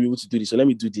 not everybody will be able to do this. So let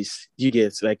me do this. You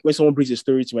get like when someone brings a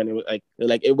story to me and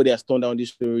like everybody has turned down this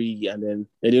story and then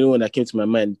the only one that came to my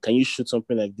mind, can you shoot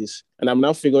something like this? And I'm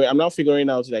now figuring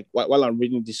out like while I'm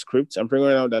reading the script, I'm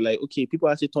figuring out that like, okay, people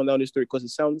actually turn down this story because it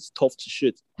sounds tough to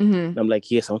shoot. And I'm like,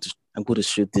 yes, I'm going to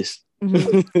shoot this.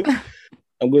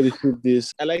 I'm going to shoot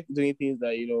this. I like doing things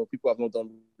that, people have not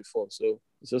done before. So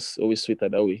it's just always sweeter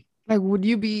that way. Like, would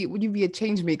you be a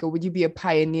change maker? Would you be a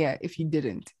pioneer if you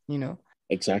didn't,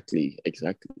 Exactly.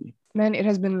 Man, it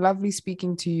has been lovely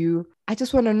speaking to you. I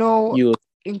just want to know,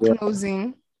 in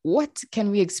closing, what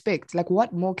can we expect? Like,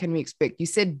 what more can we expect? You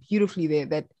said beautifully there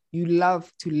that you love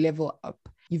to level up.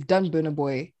 You've done Burna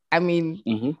Boy. I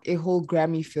mean, a whole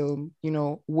Grammy film,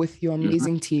 with your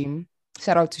amazing team.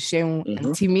 Shout out to Sheung Mhm.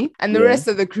 and Timmy and the Yeah. rest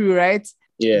of the crew, right?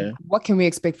 Yeah. What can we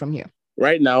expect from here?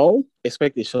 Right now,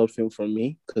 expect a short film from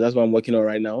me because that's what I'm working on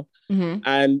right now. Mm-hmm.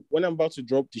 And when I'm about to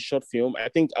drop the short film, I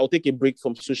think I'll take a break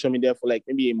from social media for like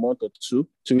maybe a month or two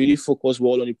to really focus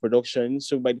well on the production.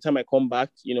 So by the time I come back,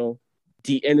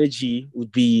 the energy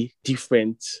would be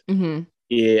different. Mm-hmm.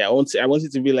 Yeah, I want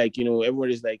it to be like,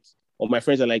 everyone is like, or my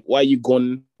friends are like, why are you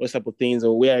gone? What type of things?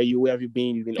 Or where are you? Where have you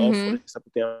been? You've been off for this type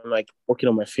of thing. I'm like working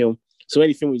on my film. So when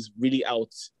the film is really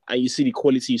out and you see the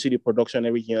quality, you see the production and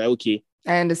everything, like, okay,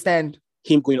 I understand.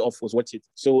 him going off was worth it.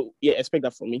 So yeah, expect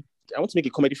that from me. I want to make a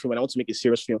comedy film and I want to make a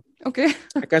serious film. Okay.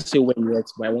 I can't say when yet,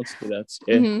 but I want to do that.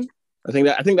 Yeah. Mm-hmm.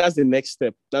 I think that's the next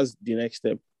step. That's the next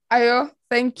step. Ayo,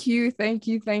 thank you. Thank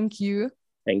you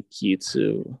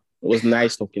too. It was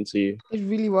nice talking to you. It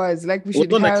really was. Like we It was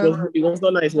should not nice. have. It was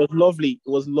not nice. It was lovely. It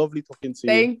was lovely talking to you.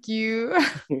 Thank you.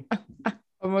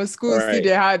 Our school All right. still they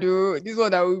had this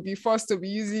one that will be forced to be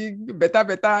using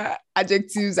better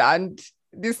adjectives and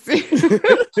this thing.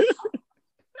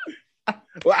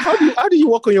 Well, how do you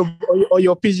work on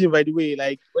your pigeon, by the way?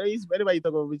 Like whenever you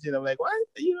talk about pigeon, I'm like, what?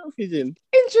 You know pigeon?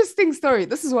 Interesting story.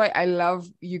 This is why I love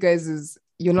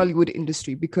your Nollywood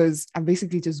industry, because I've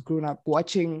basically just grown up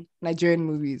watching Nigerian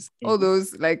movies. All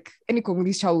those, like any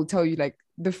Congolese child will tell you, like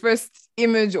the first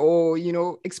image or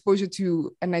exposure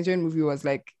to a Nigerian movie was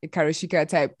like a Karashika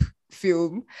type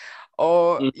film,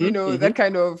 or that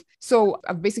kind of. So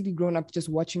I've basically grown up just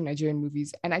watching Nigerian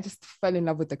movies, and I just fell in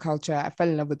love with the culture. I fell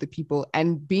in love with the people,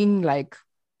 and being like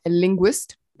a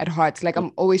linguist at heart, like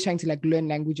I'm always trying to like learn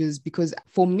languages, because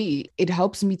for me it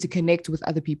helps me to connect with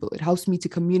other people. It helps me to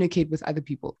communicate with other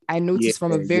people. I noticed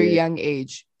from a very young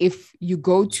age, if you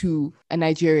go to a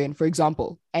Nigerian, for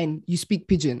example, and you speak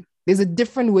pidgin, there's a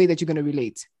different way that you're going to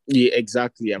relate. Yeah,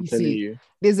 exactly. I'm telling you.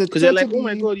 There's a because they're like, oh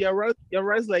my god, you're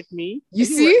rise like me. You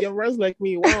see, you're rise like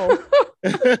me. Wow.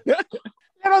 Let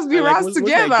us be rise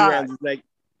together. Like,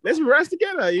 let's be rise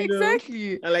together. You know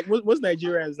exactly. And like most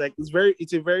Nigerians, like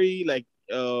it's a very like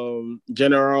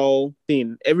general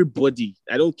thing. Everybody,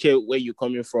 I don't care where you're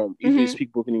coming from. If you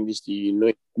speak broken English, you know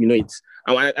it.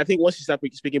 And I think once you start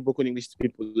speaking broken English to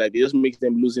people, like it just makes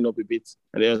them loosen up a bit,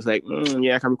 and they're just like,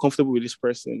 yeah, I can be comfortable with this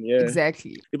person. Yeah,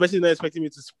 exactly. The person is not expecting me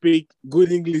to speak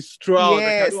good English throughout.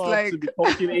 Yes, like, I don't have to be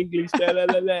talking English.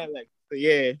 Like, so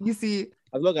yeah. You see,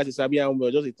 as long as it's Sabian,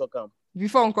 we'll just talk them.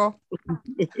 Before uncle.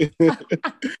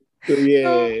 So, yeah.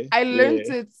 So I learned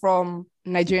it from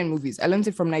Nigerian movies.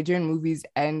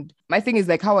 And my thing is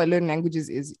like how I learn languages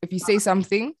is if you say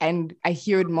something and I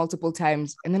hear it multiple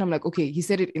times and then I'm like, okay, he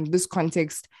said it in this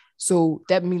context, so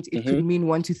that means it could mean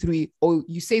 1, 2, 3. Or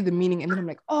you say the meaning and then I'm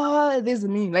like, oh, there's the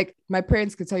meaning. Like my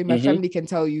parents can tell you, my family can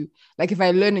tell you. Like if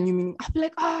I learn a new meaning, I'll be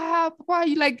like, Papa,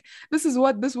 you like, this is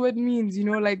what this word means,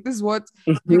 like this is what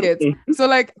you get. So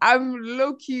like I'm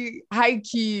low-key,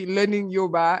 high-key learning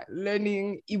Yoruba,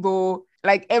 learning Igbo,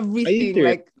 like everything,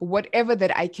 like whatever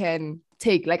that I can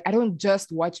take. Like I don't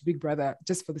just watch Big Brother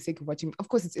just for the sake of watching. Of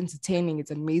course, it's entertaining,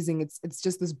 it's amazing, it's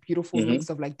just this beautiful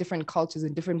mix of like different cultures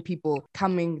and different people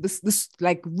coming. This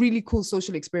like really cool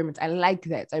social experiment. I like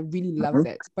that. I really love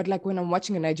that. But like when I'm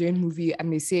watching a Nigerian movie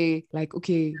and they say like,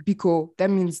 okay, Biko,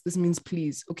 this means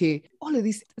please. Okay, all of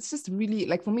these, it's just really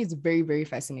like, for me, it's very, very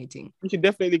fascinating. You should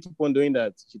definitely keep on doing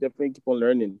that. You should definitely keep on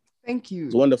learning. Thank you.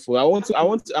 It's wonderful. I want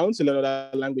to learn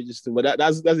other languages too, but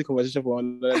that's a conversation for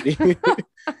another day.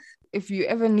 If you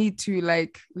ever need to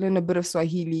like learn a bit of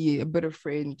Swahili, a bit of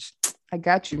French, I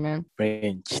got you, man.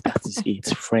 French, that is it.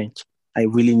 French. I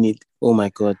really need. Oh my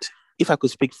god! If I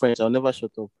could speak French, I'll never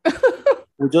shut up.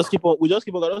 We just keep on. I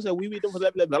don't say we don't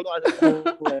blah blah blah.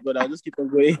 Oh my god! I'll just keep on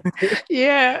going.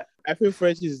 Yeah. I feel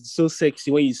French is so sexy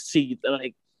when you see it. And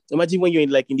like, imagine when you're in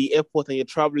the airport and you're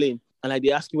traveling. And like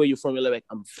they ask you where you're from, you're like,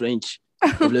 I'm French.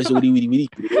 Like,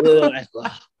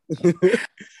 wow.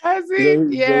 I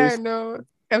see. No,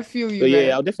 I feel you. So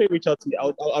yeah, I'll definitely reach out to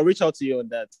you. I'll reach out to you on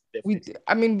that.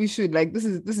 We should. Like this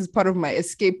is part of my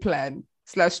escape plan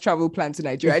 / travel plan to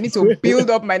Nigeria. I need to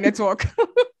build up my network.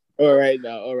 All right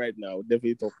now.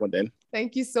 Definitely talk one then.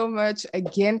 Thank you so much.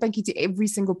 Again, thank you to every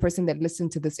single person that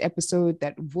listened to this episode,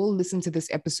 that will listen to this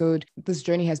episode. This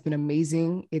journey has been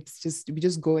amazing. We're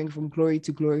just going from glory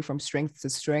to glory, from strength to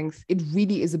strength. It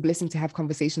really is a blessing to have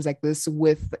conversations like this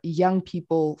with young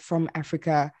people from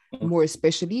Africa, more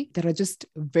especially, that are just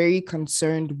very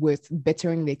concerned with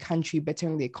bettering their country,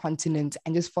 bettering their continent,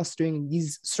 and just fostering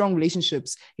these strong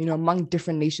relationships, among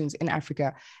different nations in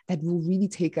Africa that will really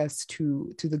take us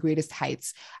to the greatest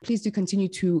heights. Please do continue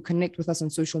to connect with us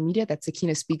on social media. That's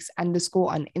Sakina Speaks _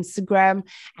 on Instagram.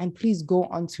 And please go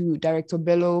on to Director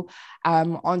Bello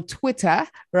on Twitter,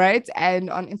 right?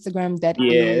 And on Instagram, that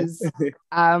is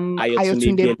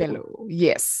Ayotunde Bello.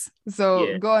 Yes. So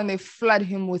Yeah. go on there, flood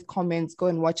him with comments, go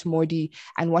and watch Mordi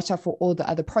and watch out for all the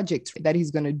other projects that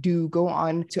he's going to do. Go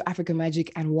on to Africa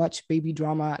Magic and watch Baby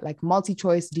Drama, like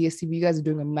Multi-Choice, DSTV. You guys are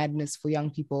doing a madness for young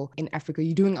people in Africa.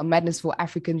 You're doing a madness for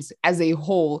Africans as a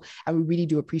whole. And we really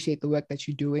do appreciate the work that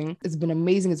you're doing. It's been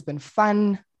amazing. It's been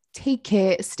fun. Take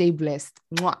care. Stay blessed.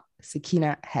 Mwah.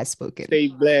 Sakina has spoken. Stay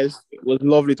blessed. It was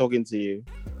lovely talking to you.